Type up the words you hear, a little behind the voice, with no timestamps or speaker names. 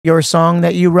your song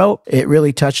that you wrote. It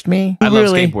really touched me. I love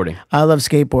skateboarding. I love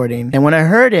skateboarding. And when I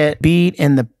heard it, beat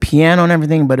and the piano and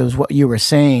everything, but it was what you were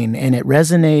saying. And it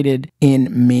resonated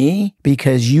in me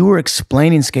because you were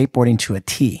explaining skateboarding to a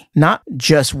T. Not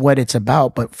just what it's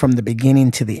about, but from the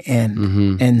beginning to the end.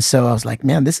 Mm-hmm. And so I was like,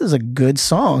 man, this is a good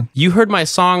song. You heard my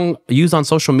song used on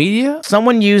social media?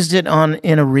 Someone used it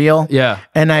in a reel. Yeah.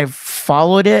 And I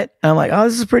followed it. I'm like, oh,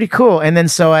 this is pretty cool. And then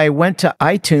so I went to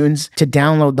iTunes to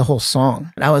download the whole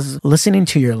song. I was listening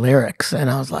to your lyrics and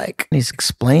I was like, he's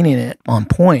explaining it on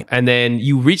point. And then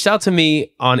you reached out to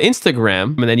me on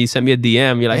Instagram and then you sent me a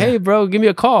DM. You're like, hey, bro, give me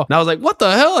a call. And I was like, what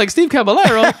the hell? Like Steve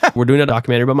Caballero. We're doing a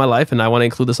documentary about my life and I want to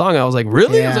include the song. I was like,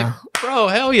 really? Yeah. I was like, bro,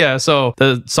 hell yeah. So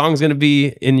the song's going to be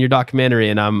in your documentary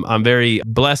and I'm very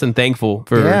blessed and thankful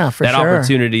for that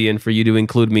opportunity and for you to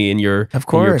include me in your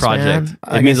project. Man.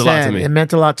 It means a lot to me. It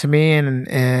meant a lot to me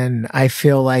and I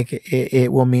feel like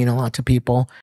it will mean a lot to people.